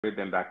we've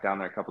been back down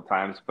there a couple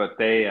times, but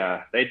they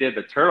did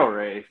the turtle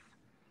race,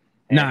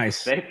 and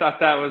Nice. they thought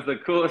that was the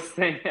coolest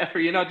thing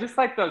ever. Just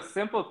like those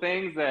simple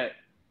things that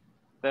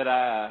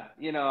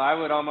I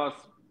would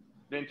almost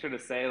venture to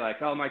say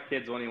like, oh, my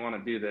kids won't even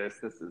want to do this.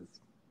 This is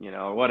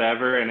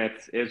whatever, and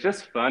it's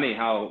just funny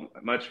how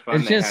much fun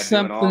It's they just had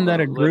doing all something that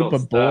the a group little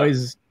of stuff.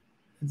 boys,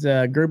 it's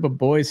a group of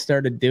boys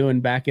started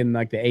doing back in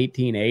like the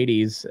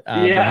 1880s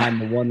Yeah.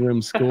 behind the one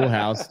room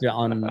schoolhouse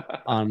on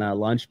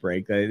lunch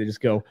break. They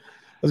just go,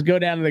 let's go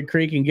down to the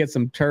creek and get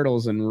some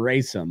turtles and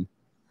race them.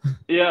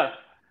 Yeah.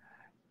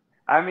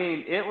 I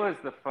mean, it was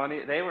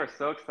they were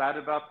so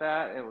excited about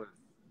that. It was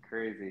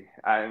crazy.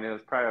 I mean, it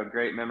was probably a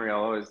great memory.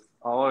 I'll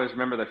always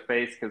remember their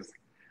face because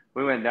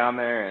we went down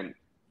there and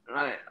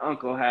my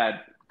uncle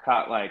had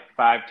caught like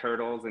 5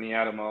 turtles and he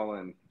had them all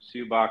in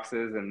shoe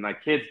boxes. And my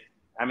kids,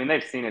 I mean,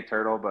 they've seen a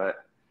turtle, but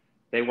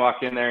they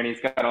walk in there and he's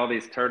got all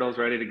these turtles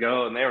ready to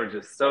go. And they were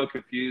just so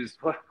confused.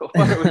 What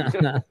are we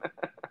doing?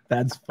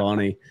 That's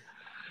funny.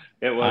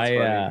 It was I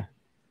funny.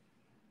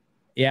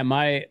 Yeah,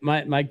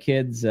 my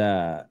kids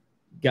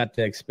got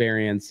to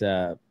experience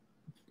 4th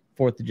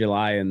of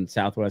July in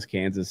Southwest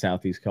Kansas,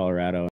 Southeast Colorado.